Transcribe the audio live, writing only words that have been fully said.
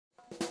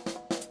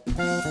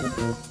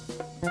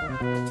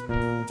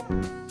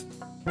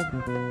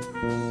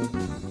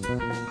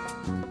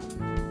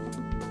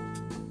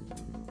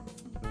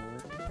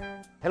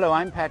Hello,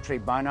 I'm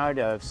Patrick Barnard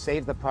of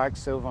Save the Parc,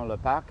 Sauvons le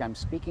Parc. I'm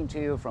speaking to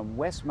you from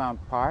Westmount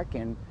Park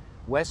in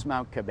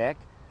Westmount, Quebec.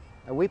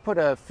 We put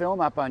a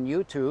film up on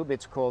YouTube.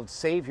 It's called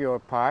Save Your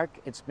Park.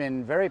 It's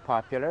been very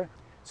popular.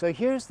 So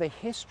here's the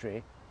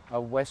history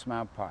of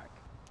Westmount Park.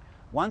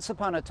 Once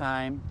upon a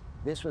time,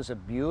 this was a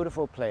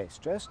beautiful place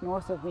just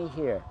north of me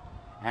here.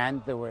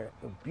 And there were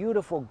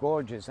beautiful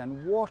gorges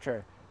and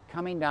water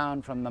coming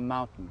down from the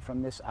mountain,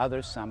 from this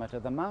other summit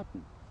of the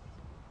mountain.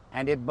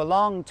 And it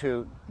belonged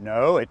to,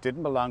 no, it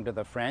didn't belong to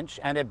the French,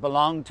 and it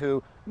belonged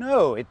to,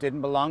 no, it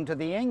didn't belong to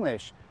the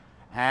English,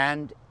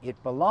 and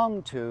it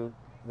belonged to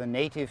the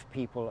native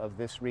people of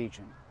this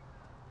region,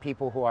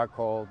 people who are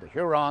called the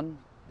Huron,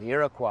 the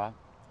Iroquois,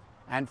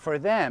 and for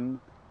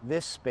them,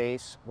 this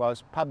space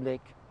was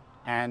public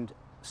and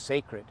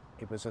sacred.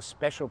 It was a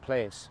special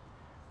place.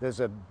 There's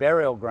a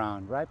burial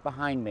ground right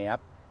behind me,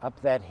 up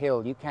that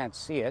hill. You can't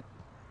see it,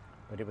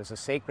 but it was a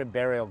sacred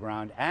burial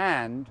ground,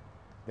 and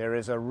there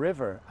is a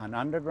river, an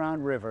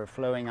underground river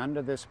flowing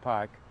under this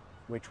park,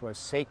 which was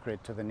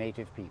sacred to the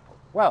native people.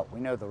 Well, we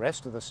know the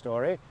rest of the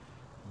story.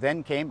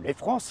 Then came les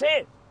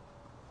Français.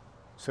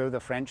 So the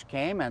French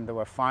came and there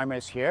were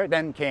farmers here.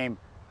 Then came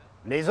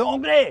les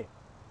Anglais,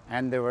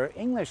 and there were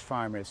English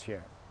farmers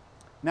here.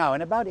 Now,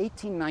 in about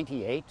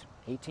 1898,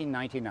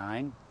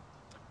 1899,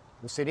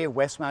 the city of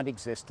Westmount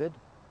existed,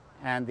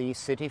 and the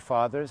city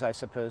fathers, I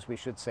suppose we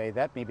should say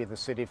that, maybe the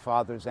city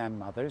fathers and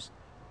mothers,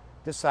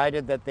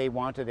 decided that they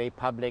wanted a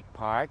public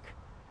park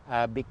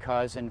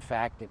because, in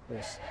fact, it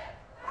was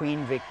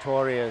Queen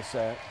Victoria's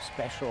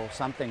special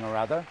something or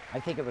other.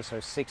 I think it was her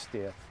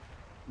 60th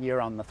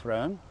year on the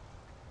throne.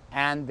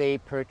 And they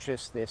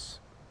purchased this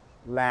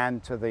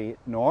land to the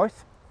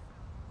north.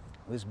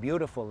 It was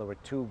beautiful. There were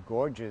two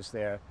gorges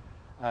there,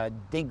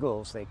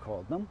 diggles they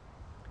called them.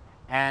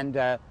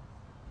 And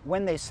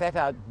when they set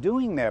out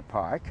doing their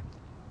park,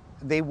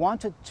 they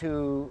wanted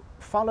to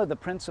follow the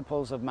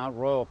principles of Mount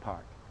Royal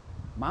Park.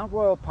 Mount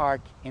Royal Park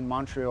in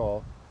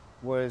Montreal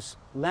was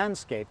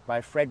landscaped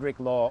by Frederick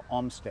Law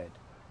Olmsted,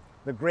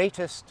 the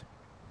greatest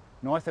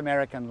North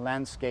American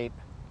landscape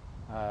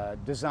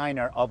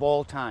designer of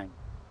all time.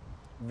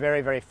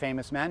 Very, very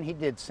famous man. He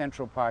did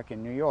Central Park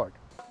in New York.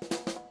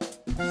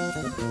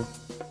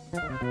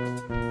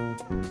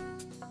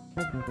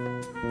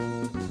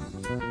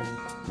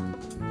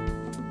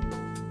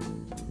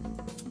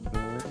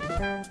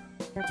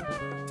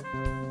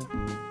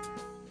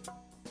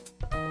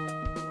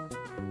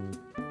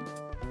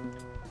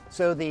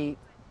 So the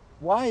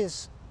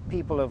wise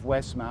people of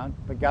Westmount,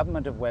 the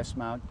government of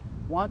Westmount,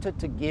 wanted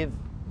to give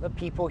the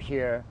people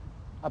here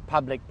a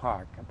public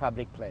park, a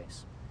public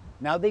place.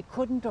 Now, they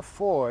couldn't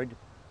afford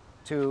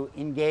to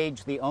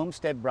engage the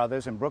Olmsted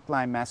brothers in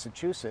Brookline,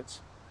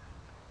 Massachusetts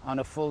on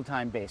a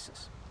full-time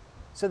basis.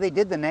 So they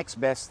did the next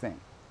best thing.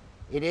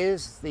 It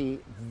is the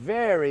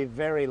very,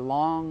 very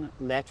long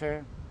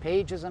letter,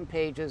 pages and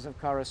pages of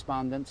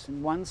correspondence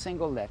in one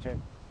single letter,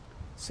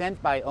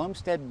 sent by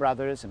Olmsted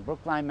brothers in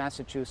Brookline,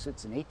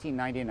 Massachusetts in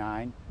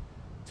 1899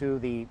 to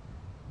the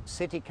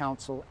City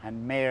Council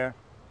and Mayor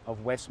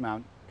of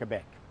Westmount,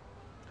 Quebec.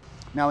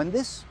 Now, in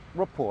this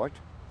report,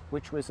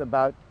 which was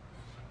about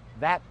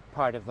that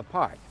part of the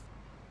park,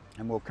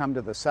 and we'll come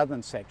to the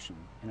southern section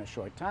in a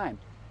short time,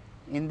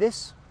 in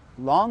this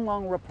long,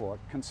 long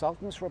report,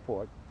 consultant's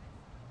report,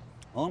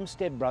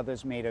 Olmsted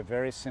brothers made a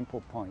very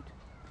simple point.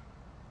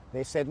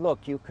 They said,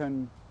 look, you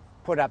can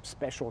put up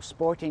special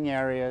sporting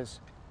areas,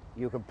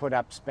 you can put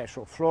up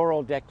special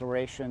floral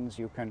decorations,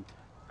 you can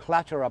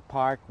clutter a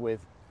park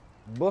with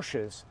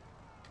bushes,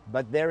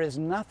 but there is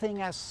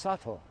nothing as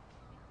subtle,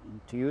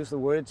 to use the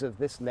words of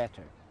this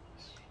letter,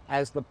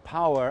 as the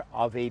power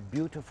of a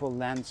beautiful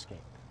landscape,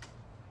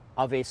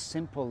 of a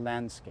simple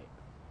landscape.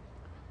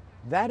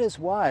 That is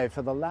why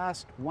for the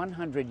last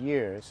 100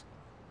 years,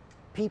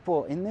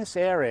 people in this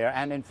area,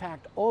 and in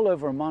fact all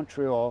over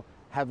Montreal,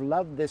 have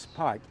loved this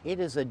park. It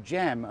is a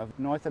gem of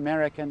North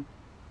American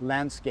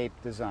landscape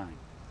design.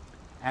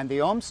 And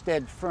the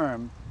Olmsted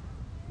firm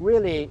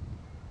really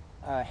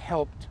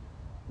helped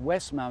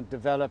Westmount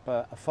develop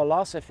a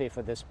philosophy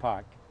for this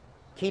park.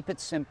 Keep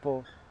it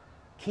simple,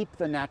 keep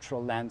the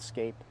natural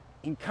landscape,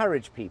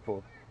 encourage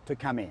people to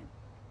come in.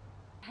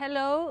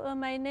 Hello,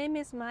 my name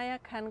is Maya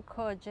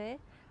Kankoje,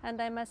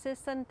 and I'm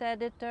assistant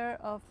editor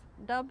of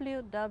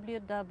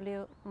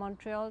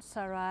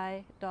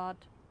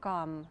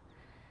www.montrealsarai.com.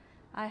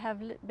 I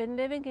have been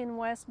living in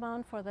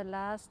Westmount for the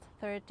last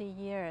 30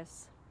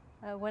 years.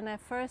 When I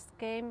first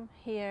came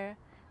here,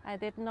 I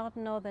did not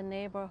know the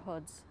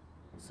neighborhoods.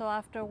 So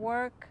after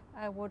work,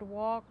 I would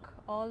walk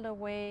all the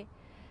way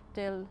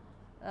till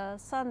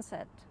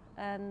sunset.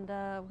 And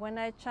when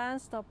I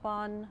chanced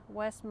upon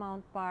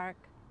Westmount Park,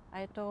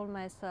 I told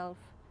myself,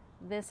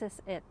 this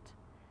is it.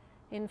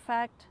 In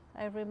fact,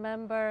 I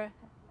remember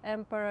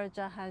Emperor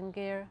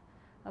Jahangir,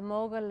 a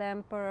Mughal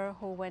emperor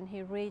who, when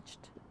he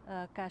reached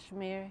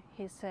Kashmir,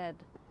 he said,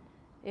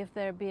 if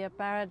there be a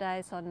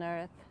paradise on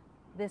earth,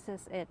 this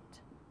is it,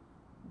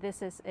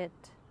 this is it,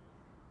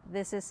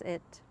 this is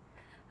it.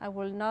 I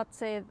would not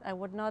say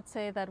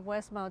that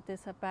Westmount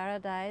is a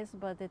paradise,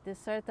 but it is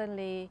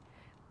certainly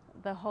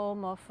the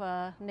home of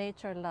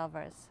nature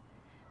lovers.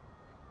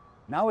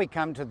 Now we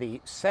come to the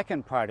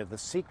second part of the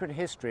secret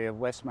history of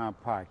Westmount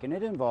Park, and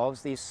it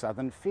involves these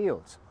southern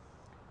fields.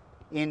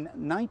 In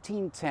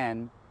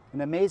 1910,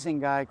 an amazing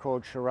guy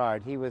called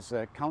Sherrard, he was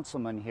a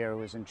councilman here who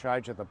was in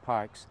charge of the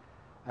parks,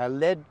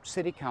 led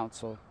city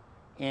council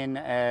in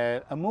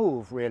a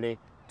move really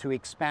to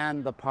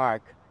expand the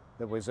park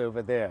that was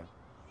over there.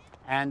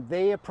 And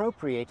they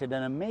appropriated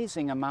an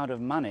amazing amount of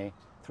money,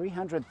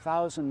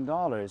 $300,000 in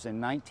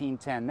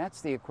 1910.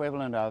 That's the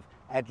equivalent of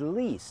at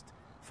least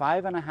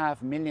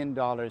 $5.5 million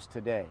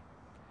today.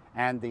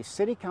 And the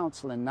city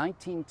council in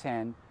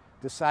 1910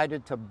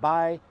 decided to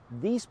buy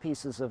these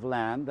pieces of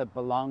land that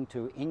belonged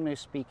to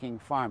English-speaking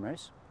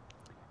farmers.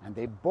 And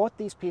they bought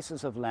these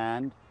pieces of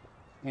land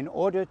in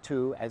order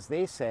to, as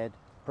they said,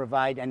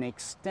 provide an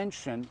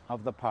extension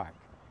of the park.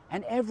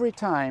 And every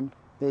time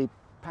they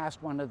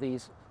passed one of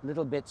these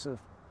little bits of,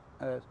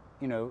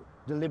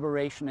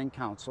 deliberation in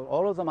council,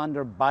 all of them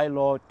under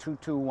bylaw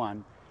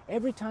 221,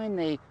 every time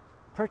they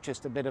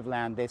purchased a bit of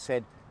land, they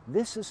said,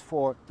 this is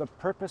for the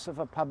purpose of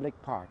a public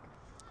park.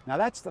 Now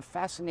that's the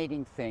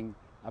fascinating thing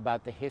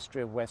about the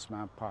history of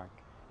Westmount Park.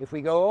 If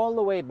we go all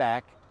the way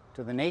back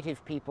to the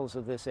native peoples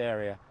of this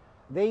area,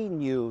 they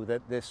knew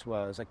that this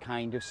was a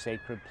kind of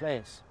sacred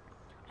place.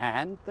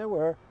 And there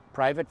were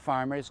private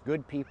farmers,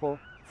 good people,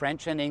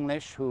 French and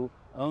English, who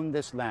owned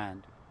this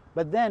land.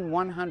 But then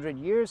 100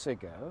 years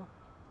ago,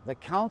 the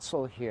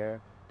council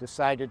here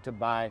decided to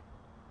buy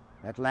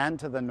that land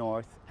to the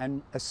north,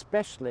 and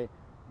especially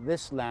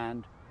this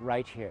land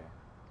right here,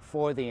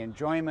 for the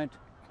enjoyment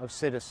of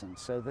citizens,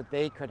 so that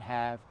they could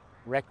have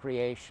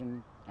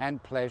recreation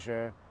and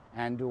pleasure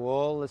and do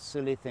all the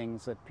silly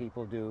things that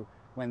people do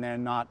when they're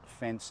not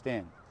fenced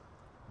in.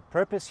 The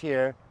purpose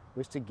here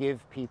was to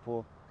give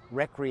people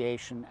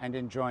recreation and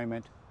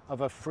enjoyment of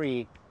a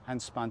free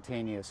and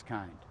spontaneous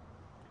kind.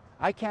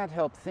 I can't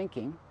help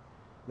thinking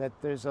that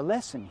there's a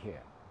lesson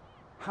here.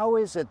 How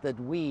is it that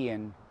we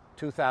in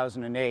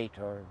 2008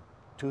 or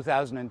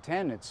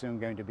 2010 it's soon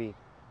going to be,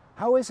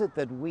 how is it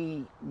that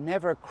we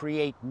never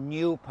create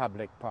new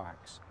public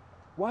parks?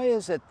 Why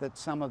is it that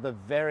some of the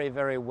very,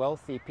 very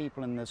wealthy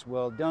people in this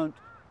world don't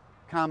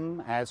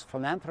come, as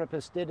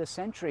philanthropists did a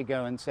century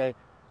ago, and say,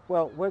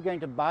 well, we're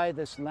going to buy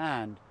this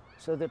land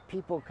so that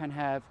people can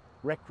have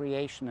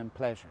recreation and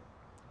pleasure?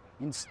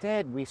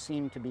 Instead, we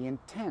seem to be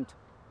intent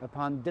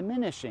upon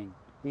diminishing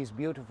these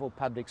beautiful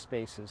public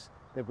spaces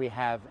that we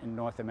have in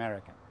North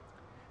America.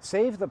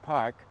 Save the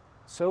Park,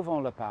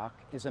 Sauvons le Parc,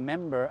 is a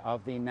member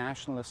of the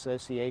National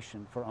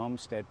Association for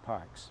Homestead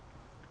Parks.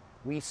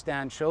 We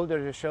stand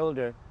shoulder to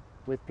shoulder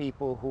with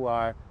people who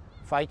are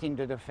fighting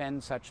to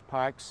defend such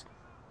parks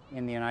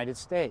in the United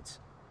States.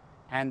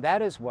 And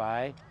that is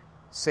why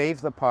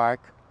Save the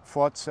Park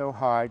fought so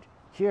hard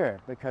here,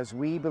 because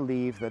we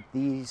believe that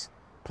these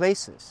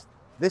places,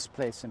 this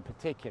place in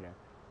particular,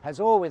 has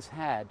always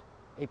had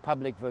a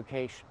public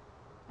vocation.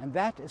 And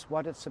that is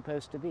what it's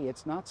supposed to be.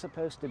 It's not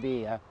supposed to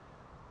be a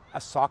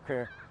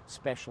soccer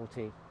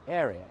specialty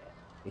area.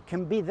 It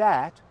can be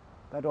that,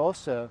 but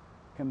also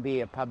can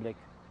be a public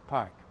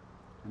park.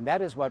 And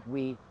that is what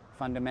we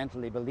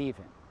fundamentally believe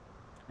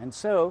in. And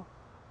so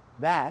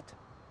that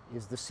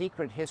is the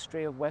secret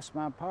history of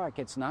Westmount Park.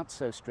 It's not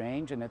so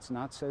strange and it's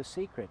not so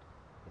secret.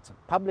 It's a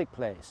public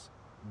place,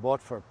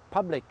 bought for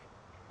public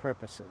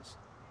purposes,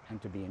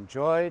 and to be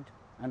enjoyed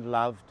and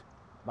loved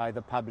by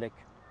the public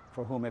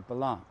for whom it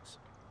belongs.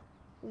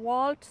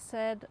 Walt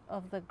said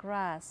of the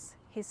grass,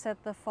 he said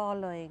the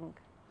following: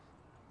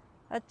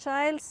 a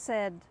child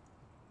said,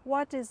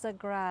 "What is the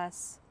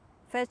grass?"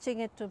 fetching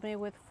it to me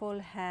with full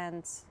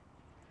hands.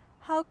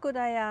 How could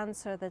I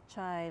answer the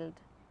child?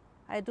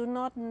 I do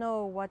not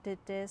know what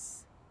it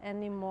is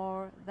any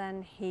more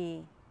than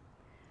he.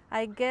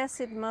 I guess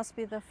it must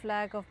be the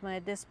flag of my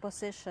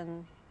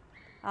disposition,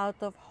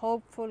 out of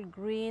hopeful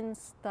green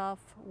stuff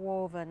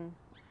woven.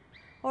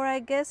 Or I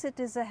guess it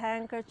is a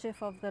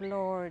handkerchief of the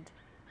Lord,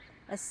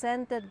 a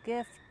scented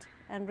gift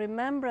and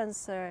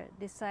remembrancer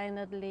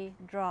designedly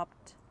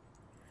dropped.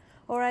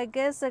 Or I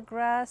guess the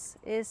grass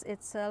is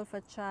itself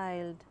a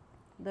child,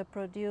 the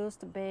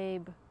produced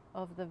babe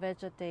of the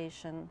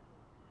vegetation.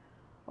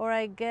 Or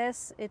I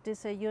guess it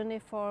is a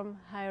uniform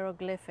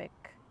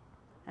hieroglyphic,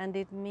 and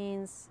it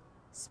means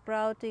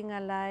sprouting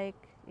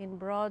alike in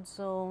broad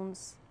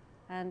zones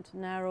and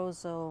narrow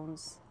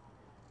zones,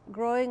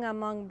 growing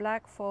among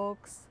black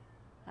folks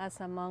as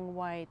among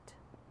white.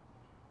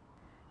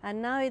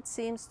 And now it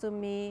seems to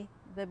me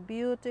the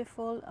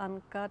beautiful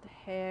uncut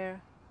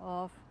hair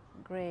of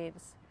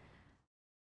graves.